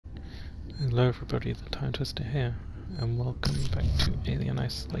Hello everybody, the Time Twister here, and welcome back to Alien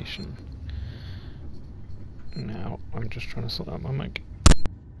Isolation. Now, I'm just trying to sort out my mic.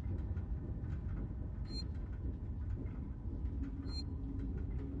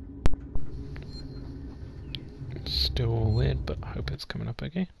 It's still weird, but I hope it's coming up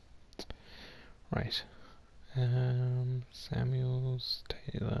okay. Right. Samuels,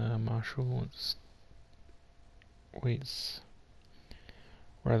 Taylor, Marshall, waits.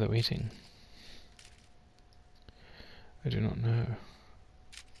 Where are they waiting? I do not know.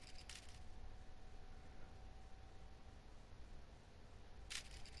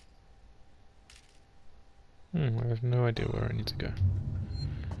 I have no idea where I need to go.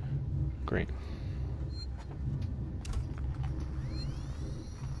 Great.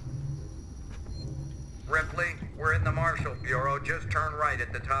 Ripley, we're in the Marshal Bureau. Just turn right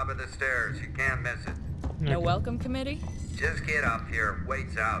at the top of the stairs. You can't miss it. No welcome committee? Just get up here.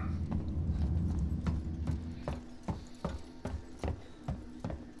 Wait's out.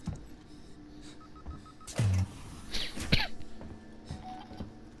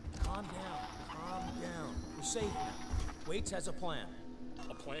 Calm down. We're safe now. Waits has a plan.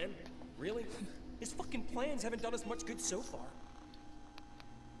 A plan? Really? His fucking plans haven't done us much good so far.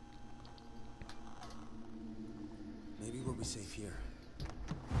 Maybe we'll be safe here.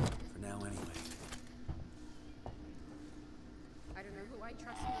 For now, anyway. I don't know who I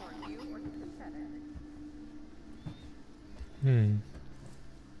trust more, you or the Confederate.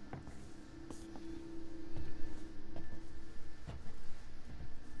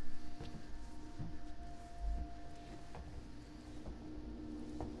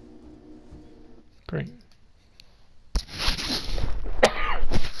 Great.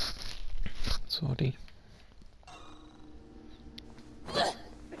 Sorry.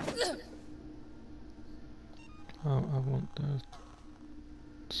 Oh, I want the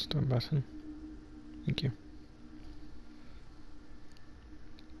stun button. Thank you.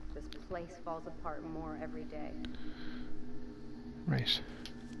 This place falls apart more every day. Right.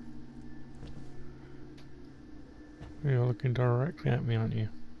 You're looking directly at me, aren't you?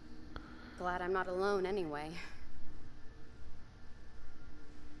 Glad I'm not alone anyway.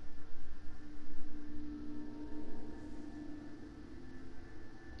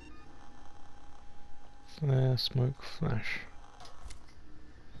 Flare, smoke, flash.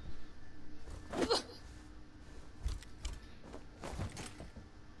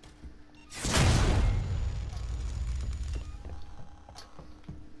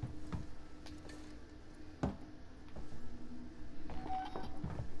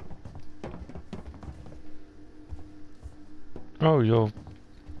 Oh, you're...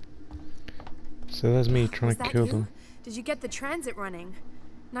 So there's me trying to kill them. Did you get the transit running?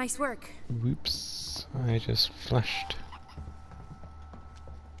 Nice work. Whoops, I just flashed.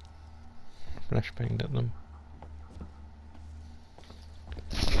 Flashbanged at them.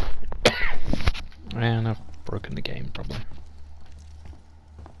 And I've broken the game, probably.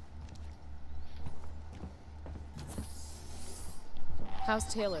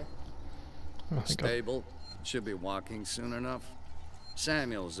 How's Taylor? Oh, thank God. Stable. Should be walking soon enough.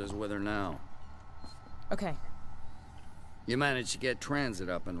 Samuels is with her now. Okay. You managed to get transit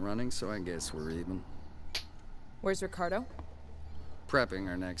up and running, so I guess we're even. Where's Ricardo? Prepping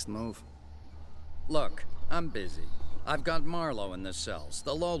our next move. Look, I'm busy. I've got Marlowe in the cells,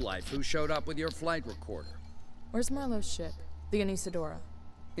 the lowlife who showed up with your flight recorder. Where's Marlowe's ship? The Anisadora.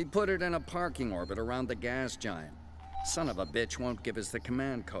 He put it in a parking orbit around the gas giant. Son of a bitch won't give us the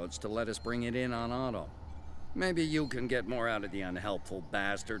command codes to let us bring it in on auto. Maybe you can get more out of the unhelpful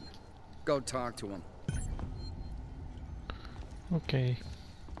bastard. Go talk to him. Okay.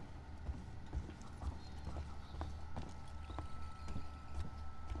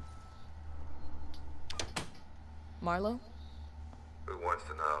 Marlowe? Who wants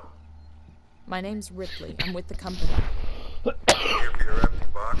to know? My name's Ripley. I'm with the company. Here for your empty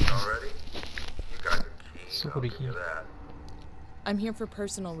box already? You guys are keen. Sorry. I'll give you that. I'm here for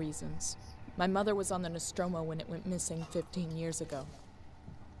personal reasons. My mother was on the Nostromo when it went missing 15 years ago.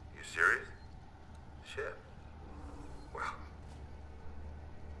 You serious? Shit. Well.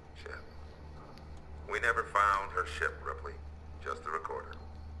 Shit. We never found her ship, Ripley. Just the recorder.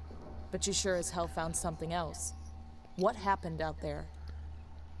 But you sure as hell found something else. What happened out there?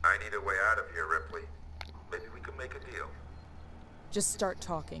 I need a way out of here, Ripley. Maybe we can make a deal. Just start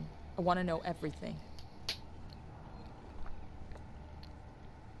talking. I want to know everything.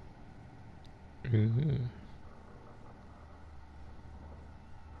 Ooh.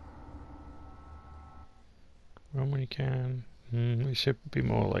 Run when you can. It should be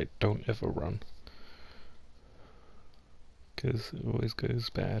more like don't ever run. Because it always goes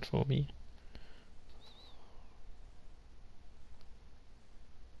bad for me.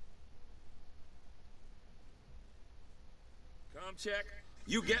 check.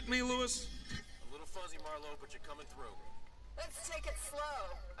 You get me, Lewis? A little fuzzy, Marlowe, but you're coming through. Let's take it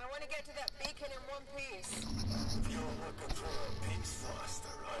slow. I want to get to that beacon in one piece. If you're looking for a piece,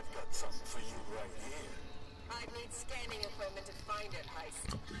 Foster, I've got something for you right here. I'd need scanning equipment to find it,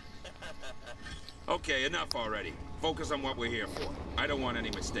 Heist. Okay, enough already. Focus on what we're here for. I don't want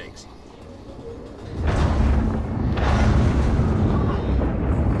any mistakes.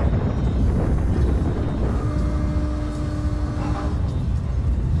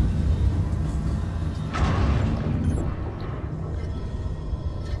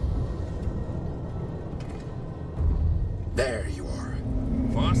 There you are.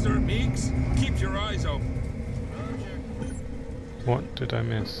 Foster, Meeks, keep your eyes open. What did I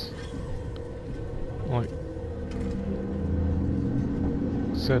miss? Like,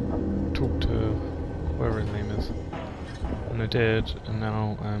 said talk to whoever his name is, and I did, and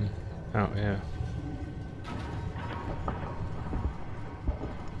now I'm out here.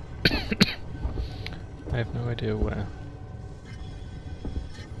 I have no idea where.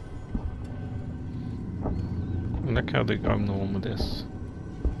 I like how I'm the one with this,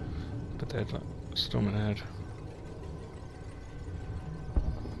 but they're like storming ahead.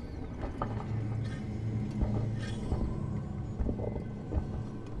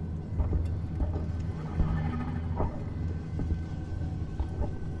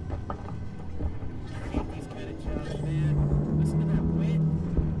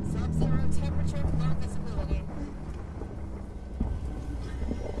 Sub-zero temperature, low visibility.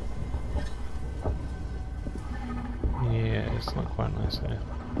 Yeah, it's not quite nice here.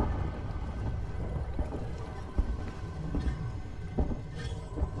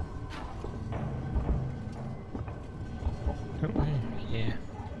 Oh, yeah.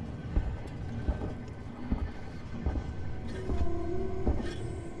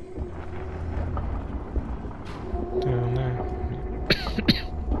 Down there.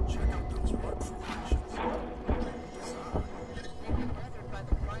 Check out those rock formations. Bizarre. They've been weathered by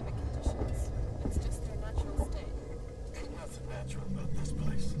the climate conditions. It's just their natural state. Ain't nothing natural about this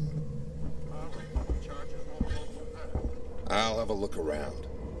place. I'll have a look around.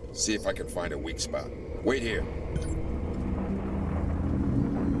 See if I can find a weak spot. Wait here.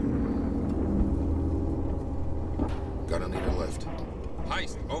 Gonna need a lift.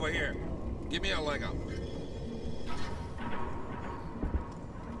 Heist, over here. Give me a leg up.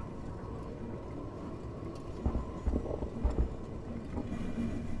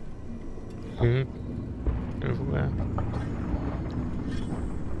 Over where?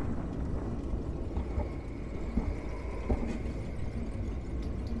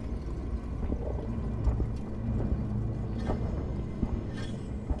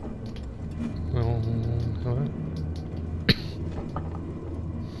 Well, hello?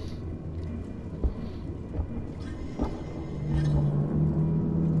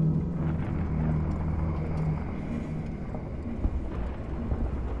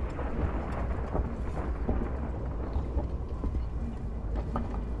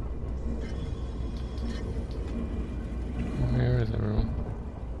 Where is everyone?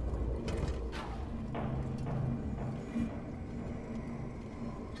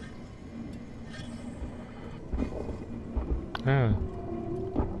 Ah.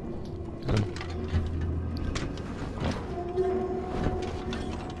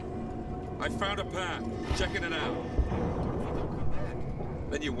 I found a path. Checking it out.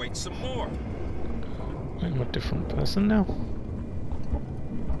 Then you wait some more. I'm a different person now.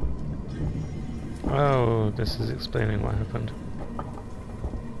 Oh, this is explaining what happened.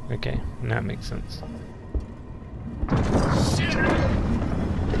 Okay, now it makes sense.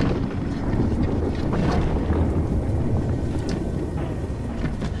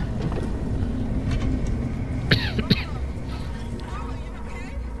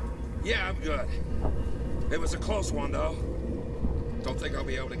 Yeah, I'm good. It was a close one, though. Don't think I'll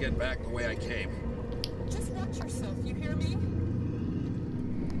be able to get back the way I came. Just watch yourself, you hear me?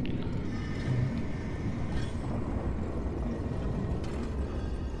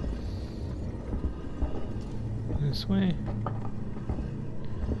 This way?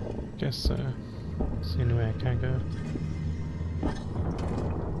 Guess so. It's the only way I can go.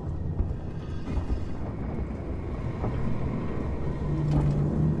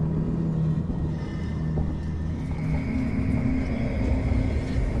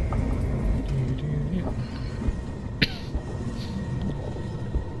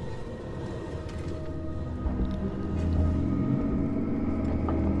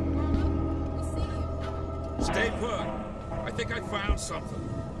 Stay put. I think I found something.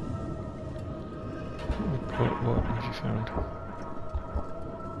 What have you found?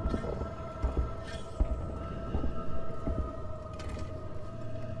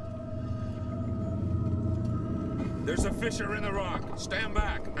 fissure in the rock. Stand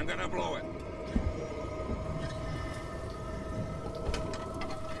back. I'm gonna blow it.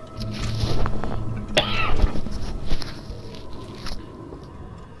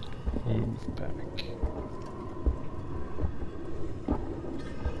 Move back.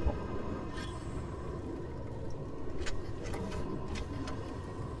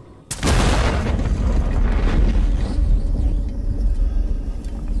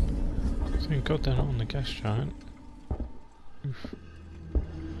 So you got that on the gas giant. Oof.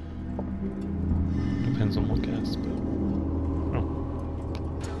 Depends on what gas, but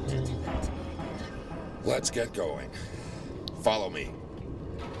Let's get going. Follow me.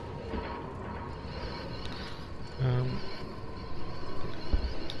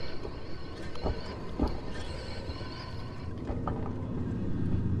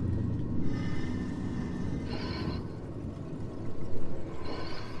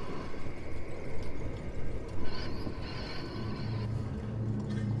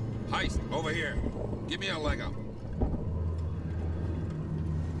 Heist, over here. Give me a leg up.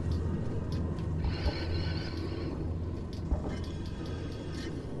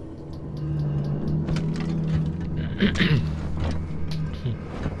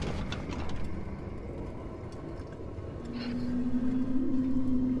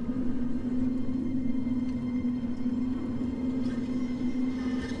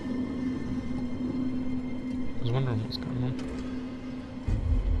 I was wondering what's going on.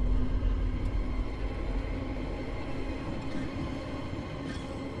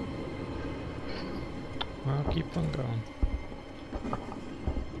 I'll keep on going.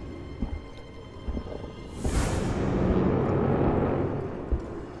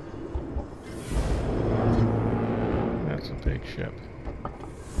 That's a big ship.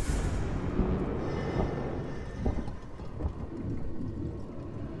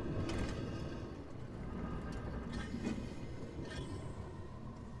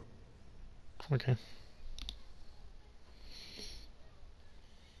 Okay.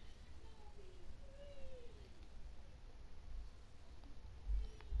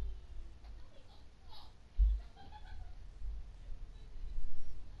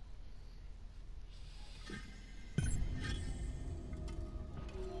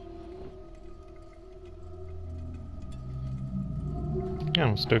 Yeah,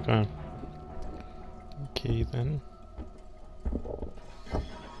 I'm still going. Okay then.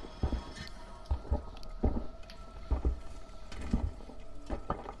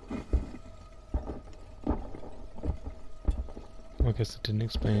 I guess it didn't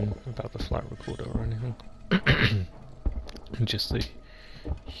explain about the flight recorder or anything. Just the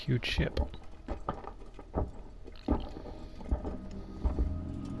huge ship.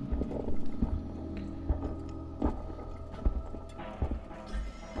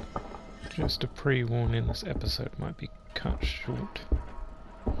 Just a pre-warning, this episode might be cut short.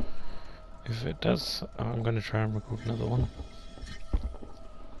 If it does, I'm going to try and record another one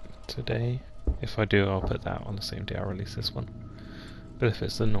today. If I do, I'll put that on the same day I release this one. But if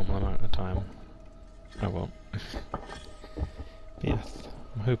it's the normal amount of time, I won't. Yes,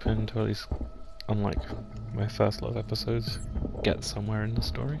 I'm hoping to at least, unlike my first lot of episodes, get somewhere in the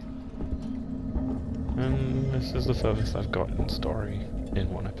story. And this is the furthest I've got in story in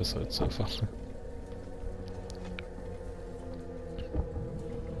one episode so far.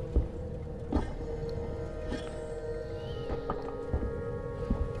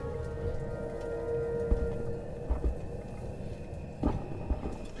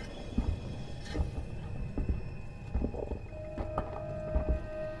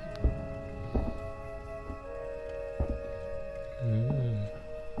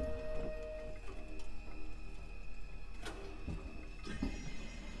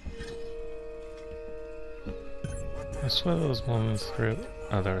 I swear there was more than three.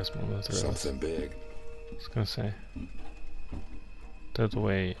 Oh, there is more than three. Something big. I was gonna say. The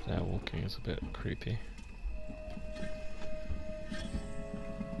way they're walking is a bit creepy.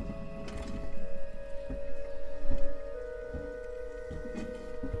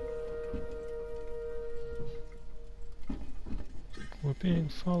 We're being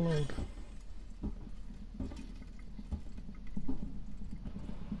followed.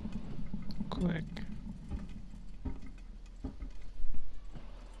 Quick.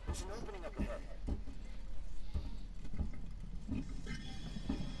 There's an opening up ahead.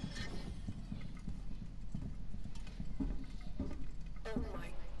 Oh my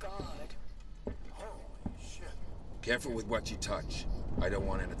god. Holy shit. Careful with what you touch. I don't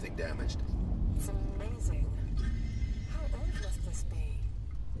want anything damaged. It's amazing. How old must this be?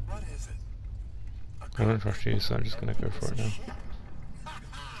 What is it? I don't trust you, so I'm just gonna go for it now.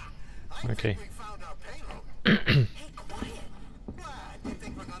 Okay. We found our payload. Hey, quiet.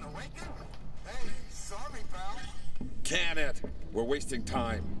 Can it? We're wasting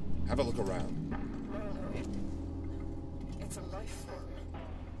time. Have a look around. No. It's a life form.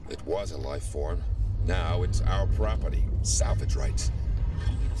 It was a life form. Now it's our property. Salvage rights.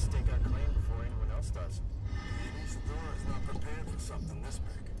 We need to stake our claim before anyone else does. And Isadora's not prepared for something this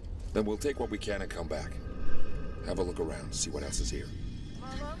big. Then we'll take what we can and come back. Have a look around, see what else is here.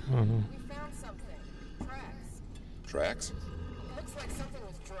 Mama, we found something. Tracks. Tracks? It looks like something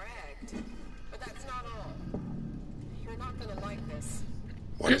was dragged. But that's not all. You're not gonna like this.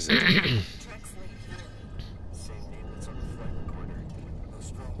 What is it? Tracks lead here. Same name that's on the flight recorder.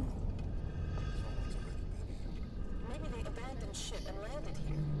 Nostromo. Someone's already been here. Maybe they abandoned ship and landed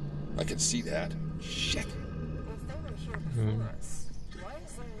here. I can see that. Shit. If they were here before us, why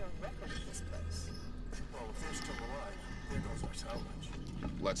is there no record of this place? Well, if they're still alive, there goes our salvage.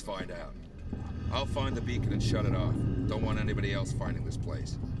 Let's find out. I'll find the beacon and shut it off. Don't want anybody else finding this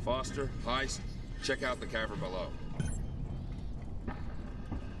place. Foster, Heist, check out the cavern below.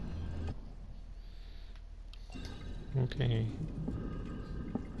 Okay.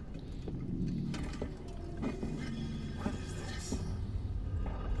 What is this?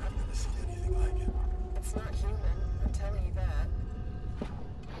 I've never seen anything like it. It's not human, I'm telling you that.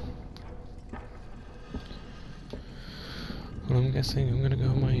 Well, I'm guessing I'm gonna go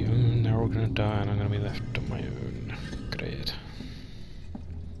on my own. They're all gonna die, and I'm gonna be left on my own. Great.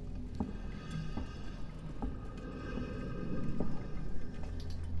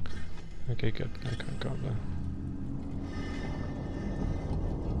 Okay, good. I can't go up there.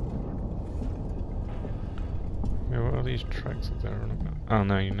 Yeah, what are these tracks that they're on about? Oh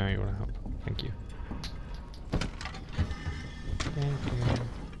no, now you wanna help. Thank you. Thank you.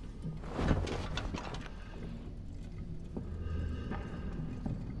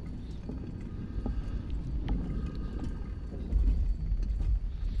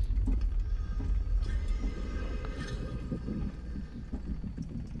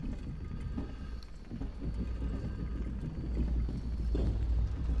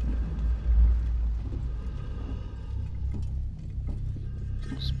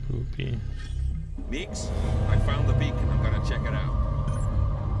 Spoopy. Meeks, I found the beacon. I'm gonna check it out.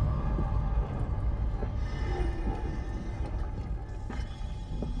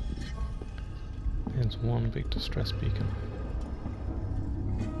 There's one big distress beacon.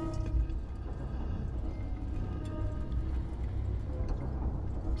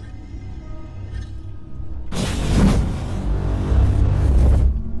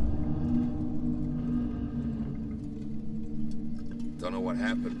 Don't know what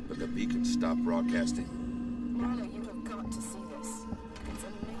happened, but the beacon stopped broadcasting. Marlo, you have got to see this. It's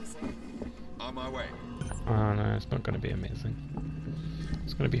amazing. On my way. Oh no, it's not going to be amazing.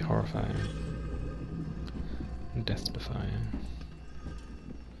 It's going to be horrifying. And death-defying.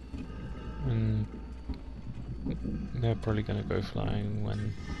 And they're probably going to go flying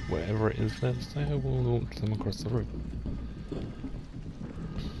when whatever it is that's there will launch them across the room.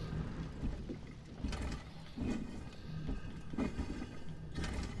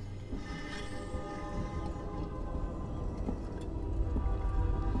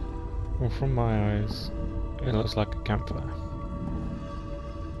 Well, from my eyes, it looks like a campfire.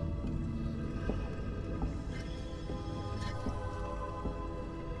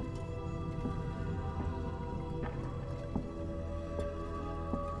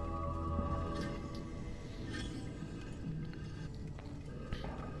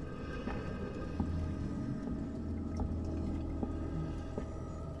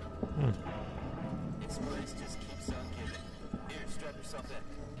 This place just keeps on giving. Here, strap yourself in.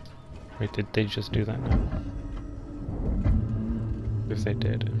 Wait, did they just do that now? If they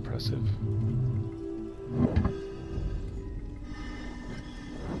did, impressive.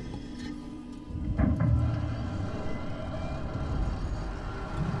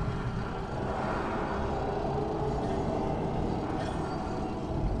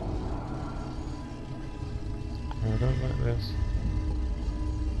 I don't like this.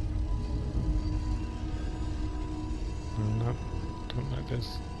 No, don't like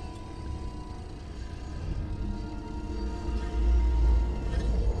this.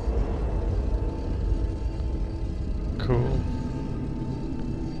 Cool.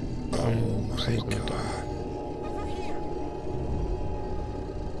 Someone's gonna die. Over here.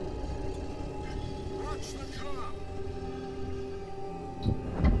 Watch the car!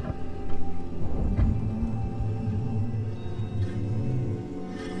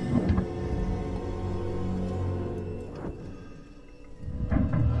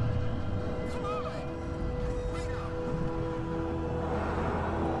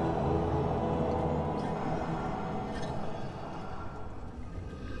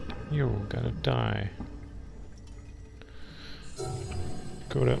 You're all gonna die.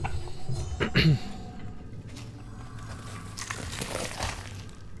 Got it.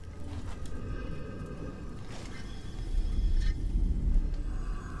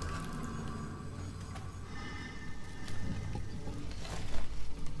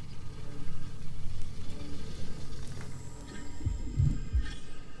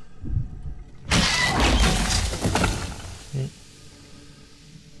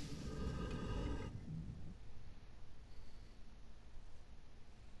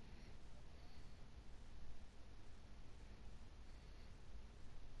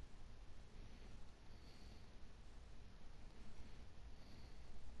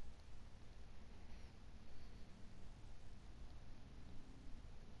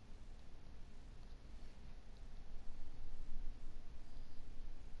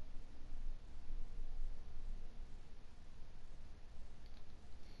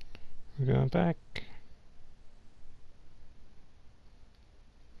 We're going back.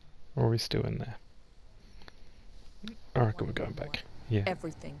 Or are we still in there? I reckon we're going back. Yeah.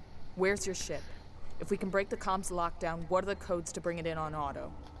 Everything. Where's your ship? If we can break the comms lockdown, what are the codes to bring it in on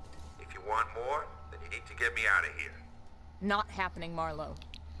auto? If you want more, then you need to get me out of here. Not happening, Marlowe.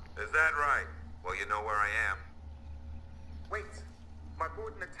 Is that right? Well, you know where I am. Wait. My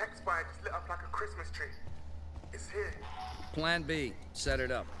board in the tech spire just lit up like a Christmas tree. It's here. Plan B. Set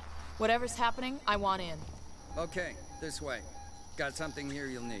it up. Whatever's happening, I want in. Okay, this way. Got something here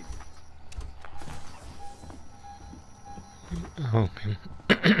you'll need. Oh,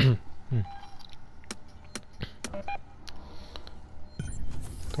 man.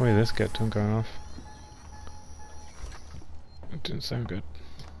 The way this kept on going off. It didn't sound good.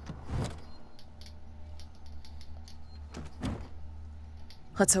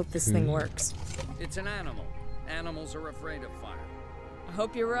 Let's hope this thing works. It's an animal. Animals are afraid of fire. I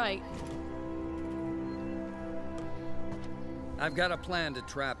hope you're right. I've got a plan to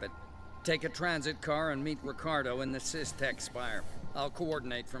trap it. Take a transit car and meet Ricardo in the Systech Spire. I'll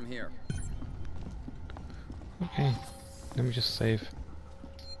coordinate from here. Okay, let me just save.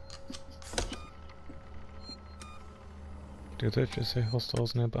 Do they just say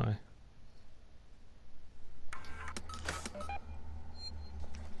hostiles nearby?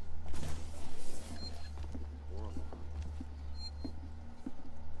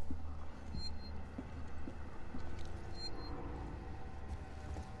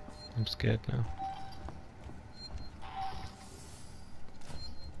 I'm scared now.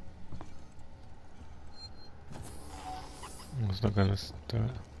 I was not gonna do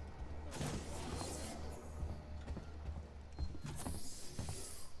it.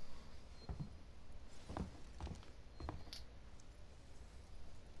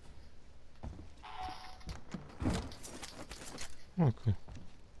 Oh, cool.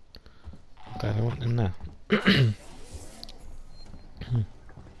 Glad I went in there.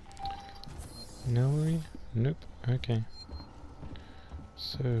 No worry? Nope. Okay.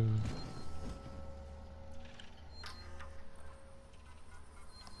 So...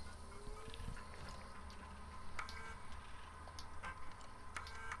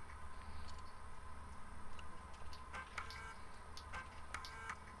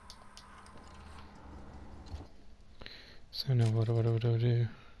 So now what do I do?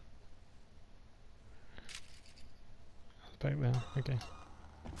 Back there, okay.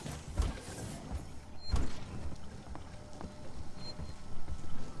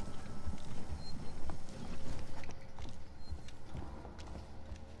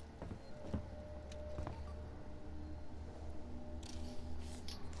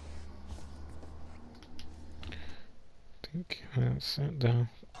 I think that's it down.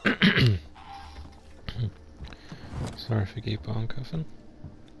 Sorry if you keep on coughing.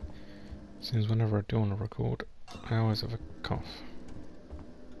 Seems whenever I do want to record, I always have a cough.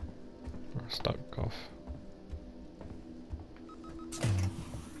 Or a stuck cough.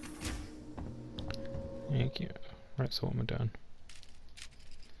 Thank you. Right, so what am I doing?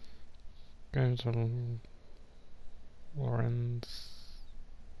 Going to Lorenz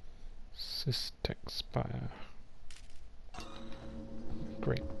Systech Spire.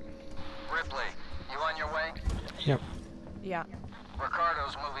 Great. Ripley, you on your way? Yep. Yeah.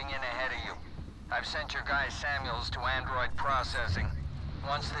 Ricardo's moving in ahead of you. I've sent your guy Samuels to android processing.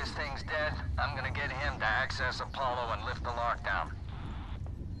 Once this thing's dead, I'm gonna get him to access Apollo and lift the lockdown.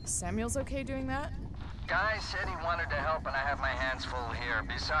 Samuel's okay doing that? Guy said he wanted to help and I have my hands full here.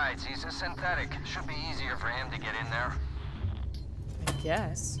 Besides, he's a synthetic. Should be easier for him to get in there. I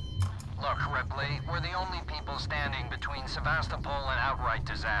guess. Look, Ripley, we're the only people standing between Sevastopol and outright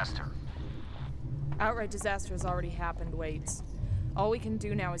disaster. Outright disaster has already happened, Waits. All we can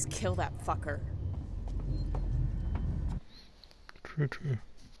do now is kill that fucker. True, true.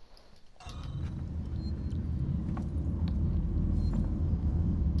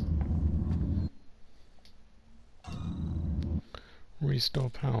 Restore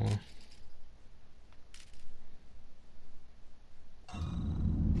power.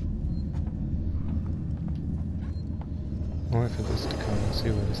 I'll wait for this to come and see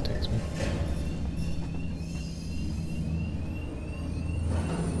where this takes me.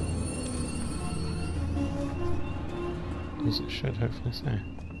 As it should hopefully say.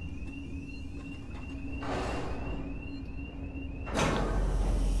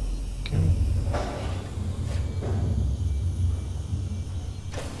 Okay.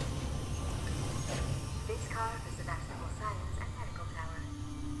 This car for Sebastopol Science and Medical Tower.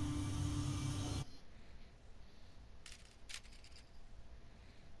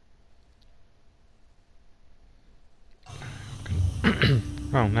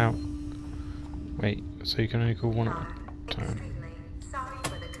 Oh, now. Wait, so you can only call one at a time. Sorry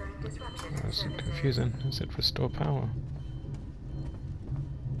for the current disruption. That's confusing. Is it restore power?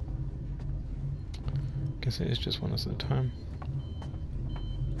 Guess it is just one at a time.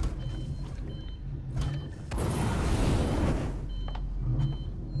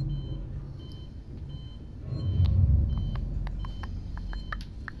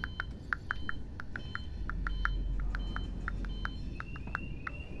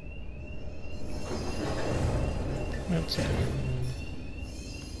 That's it.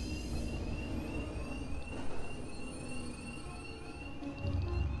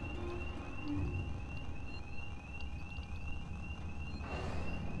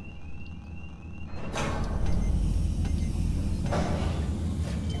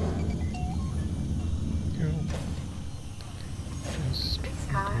 This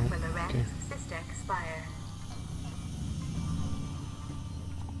car for Lorenz, Sister Spire.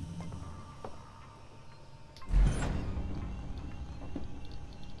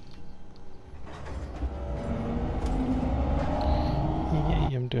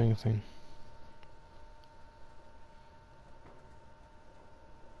 Yay, I'm doing a thing.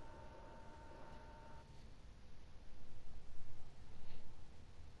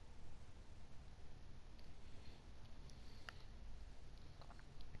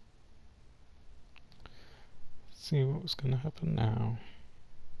 See what's going to happen now.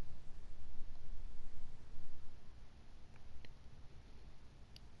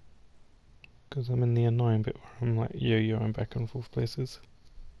 Because I'm in the annoying bit where I'm like yo-yoing back and forth places.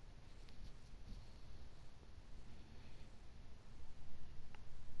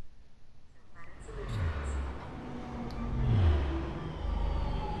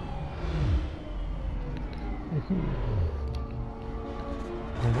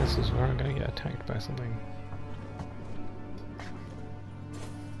 And this is where I'm going to get attacked by something.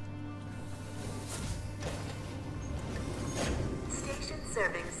 Station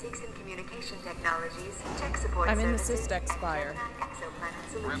serving Seegson Communication Technologies, tech support I'm in the services, Systex Spire.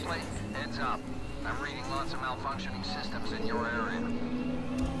 Exoplanet Solutions. Ripley, heads up. I'm reading lots of malfunctioning systems in your area.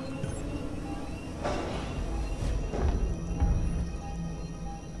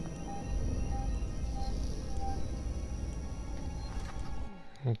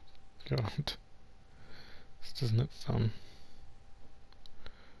 Oh god. This isn't it fun.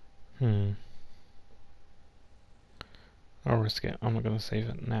 I'll risk it. I'm not going to save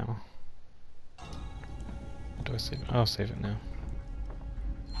it now. Do I save it? I'll save it now.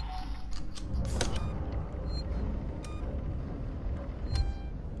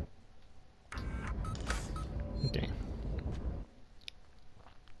 Okay.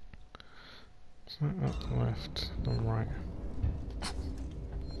 So up, left, then right.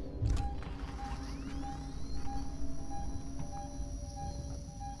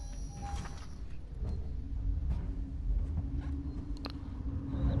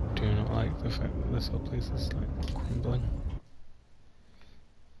 I do not like the fact that this whole place is like crumbling.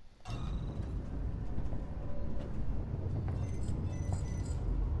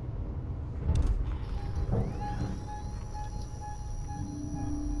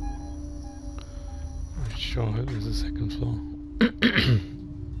 I sure hope there's a second floor.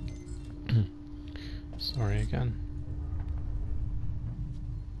 Sorry again.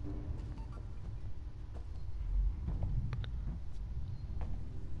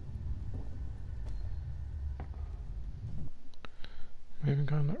 Am I even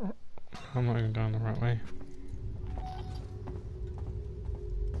going the I'm not even going the right way.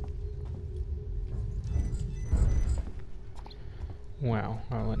 Wow,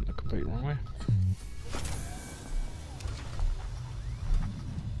 I went the complete wrong way.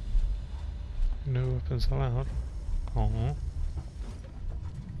 No weapons allowed. Aww.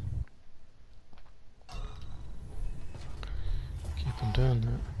 Okay, I'm doing that.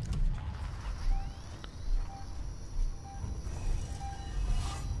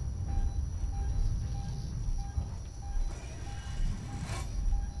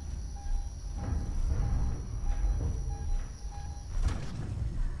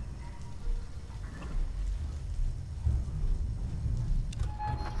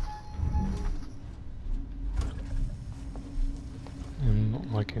 I'm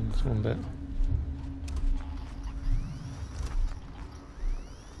not liking this one bit.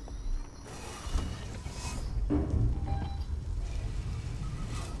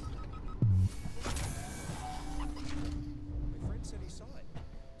 My friend said he saw it,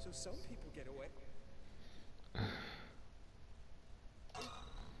 so some people get away.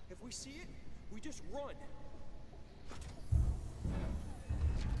 If we see it, we just run.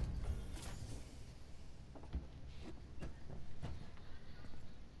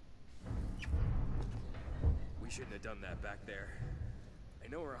 We shouldn't have done that back there. I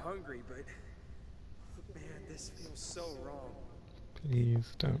know we're hungry, but man, this feels so wrong.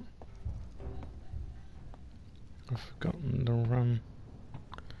 Please don't. I've forgotten to run.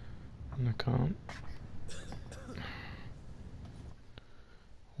 And I can't.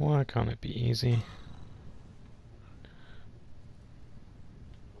 Why can't it be easy?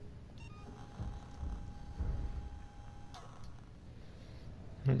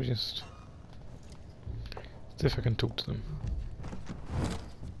 Maybe just... see if I can talk to them.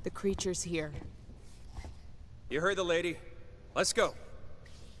 The creature's here. You heard the lady. Let's go.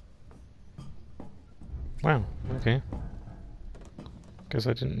 Wow, okay. Guess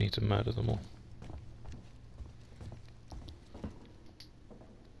I didn't need to murder them all.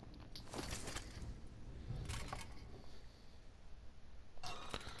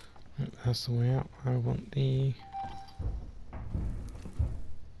 That's the way out. I want the...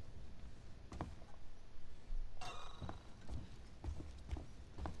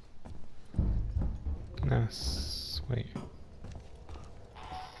 wait.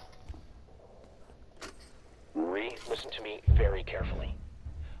 Ree, listen to me very carefully.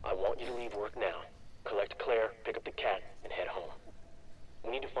 I want you to leave work now. Collect Claire, pick up the cat, and head home.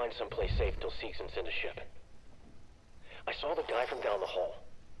 We need to find someplace safe till Seegson send a ship. I saw the guy from down the hall.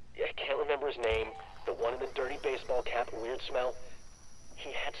 I can't remember his name. The one in the dirty baseball cap, weird smell.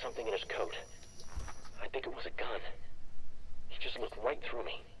 He had something in his coat. I think it was a gun. He just looked right through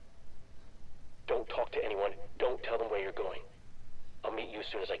me. Don't talk to anyone. Don't tell them where you're going. I'll meet you as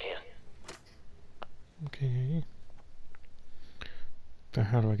soon as I can. Okay. But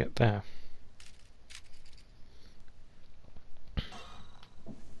how do I get there?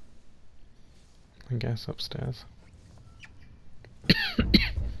 I guess upstairs.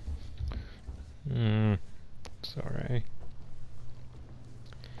 Sorry.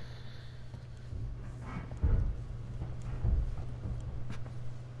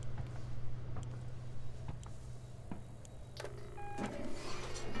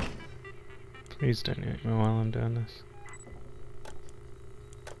 Please don't eat me while I'm doing this.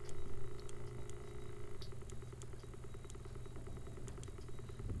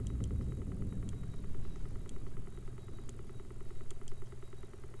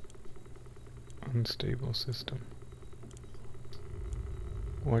 Unstable system.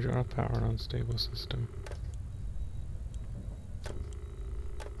 Why do I power an unstable system?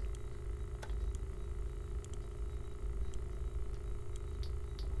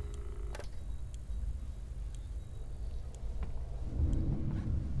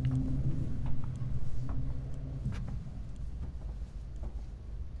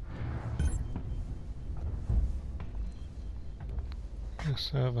 A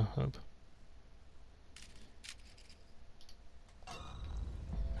server hub.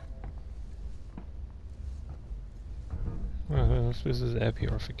 Well, this is air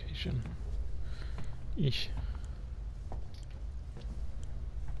purification. Eesh.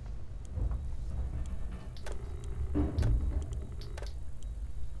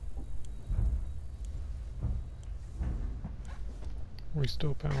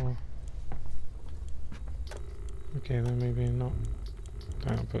 Restore power. Okay, then maybe not.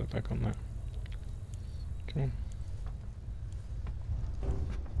 I'll put it back on there. Come on.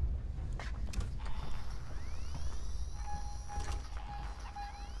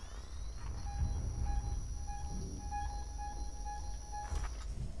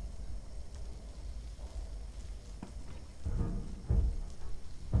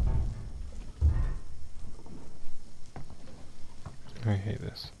 I hate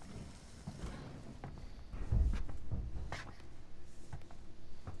this.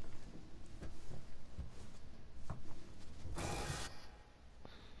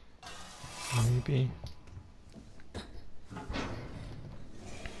 Maybe.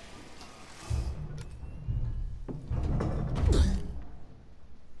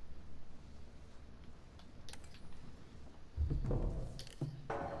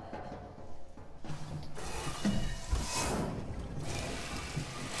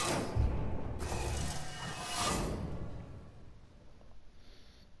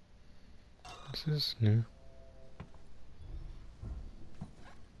 This is new.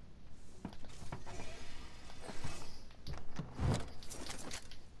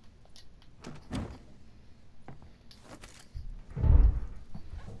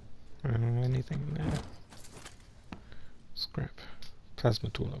 Anything in there? Scrap. Plasma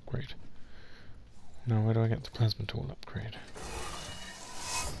tool upgrade. Now where do I get the plasma tool upgrade?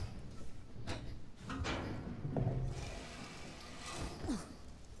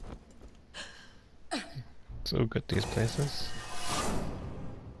 So good, these places.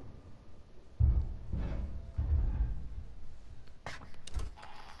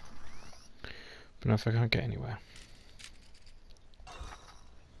 But now if I can't get anywhere.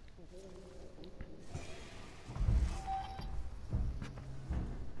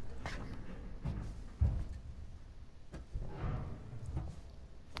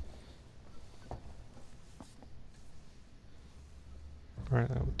 Right,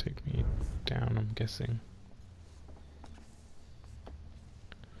 that would take me down, I'm guessing.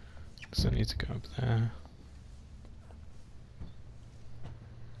 So I need to go up there.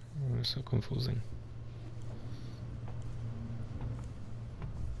 Oh, it's so confusing.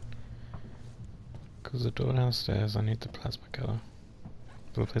 Because the door downstairs, I need the plasma cutter.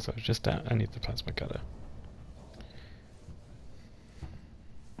 For the place I was just at, I need the plasma cutter.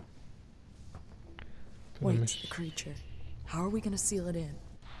 Wait, the creature. How are we gonna seal it in?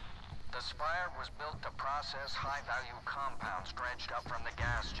 The Spire was built to process high-value compounds dredged up from the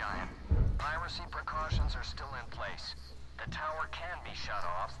gas giant. Piracy precautions are still in place. The tower can be shut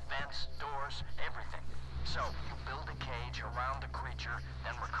off, vents, doors, everything. So, you build a cage around the creature,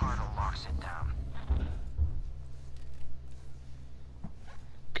 then Ricardo locks it down.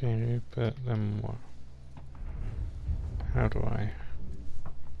 Okay, but then what? How do I...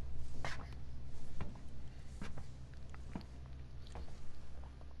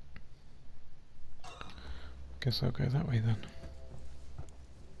 Guess I'll go that way then.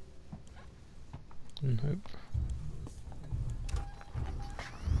 And hope.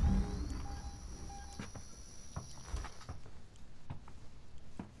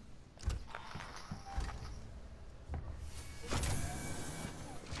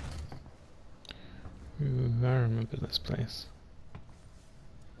 Ooh, I remember this place.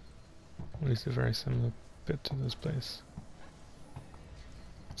 At least a very similar bit to this place.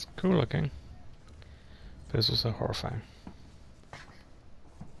 It's cool looking. But it's also horrifying.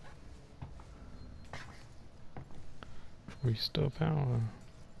 Restore power.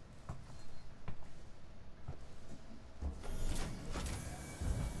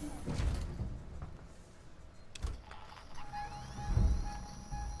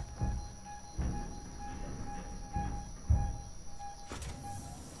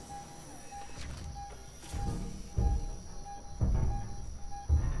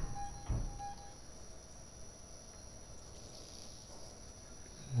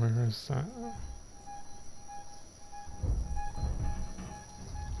 Where is that?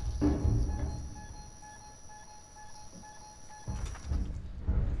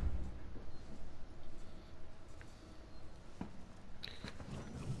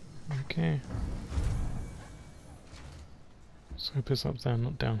 Okay. So hope it's up there,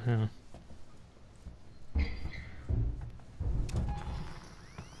 not down here.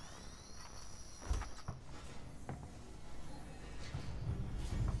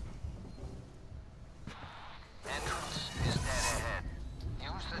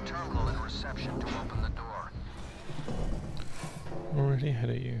 Already ahead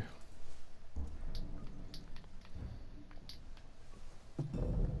of you.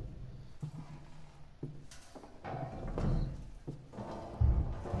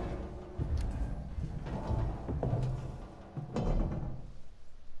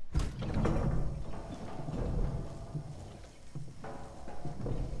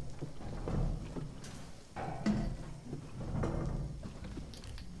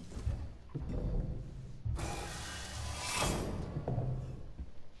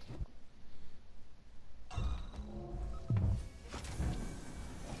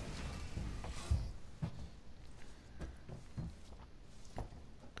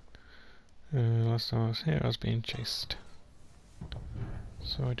 Last time I was here I was being chased.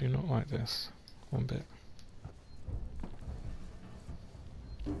 So I do not like this one bit.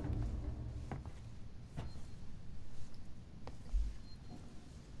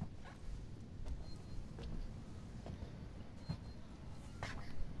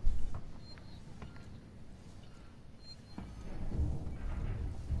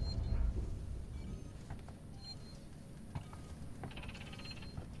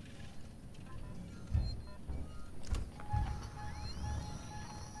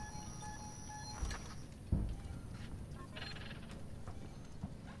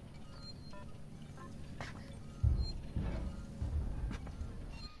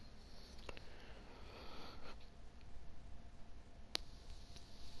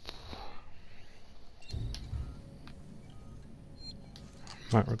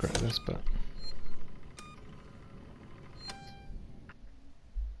 Might regret this, but...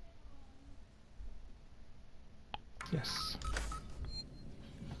 Yes.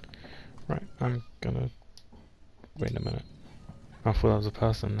 Right, I'm gonna... Wait a minute. I thought that was a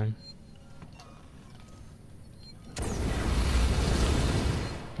person then.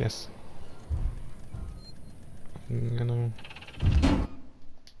 Yes. I'm gonna...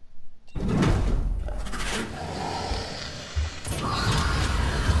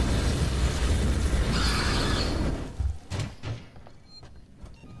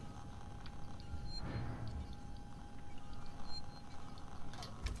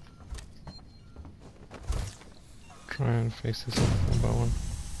 try and face this off one by one.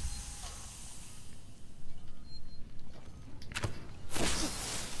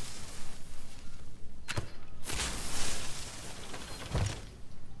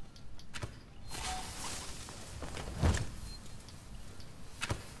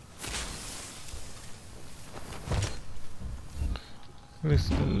 At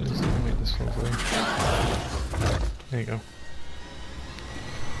least let me make this fall away. There you go.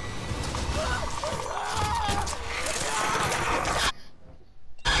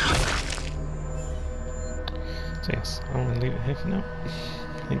 So yes, I want to leave it here for now.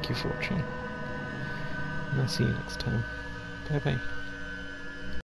 Thank you for watching, and I'll see you next time. Bye bye.